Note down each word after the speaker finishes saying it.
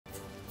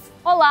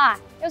Olá,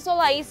 eu sou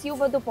Laís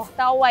Silva do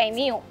portal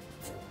AM1.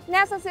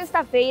 Nessa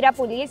sexta-feira, a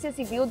Polícia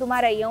Civil do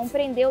Maranhão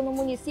prendeu no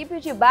município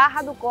de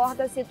Barra do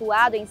Corta,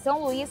 situado em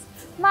São Luís,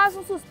 mais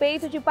um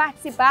suspeito de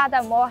participar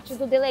da morte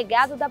do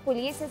delegado da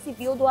Polícia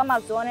Civil do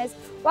Amazonas,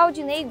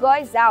 Waldinei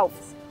Góes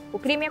Alves. O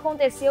crime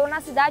aconteceu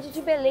na cidade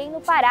de Belém, no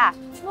Pará,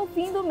 no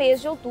fim do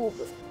mês de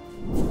outubro.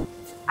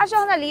 A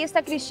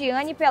jornalista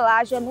Cristiane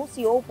Pelajo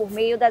anunciou por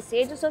meio das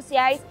redes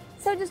sociais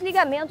seu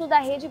desligamento da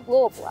Rede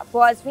Globo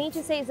após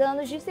 26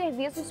 anos de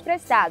serviços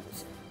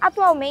prestados.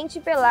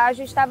 Atualmente,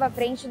 Pelajo estava à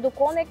frente do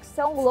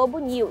Conexão Globo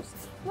News,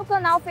 no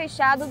canal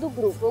fechado do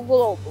Grupo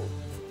Globo.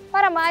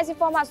 Para mais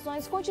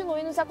informações,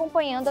 continue nos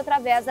acompanhando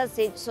através das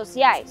redes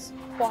sociais.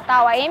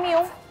 Portal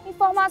AM1,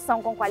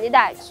 informação com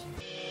qualidade.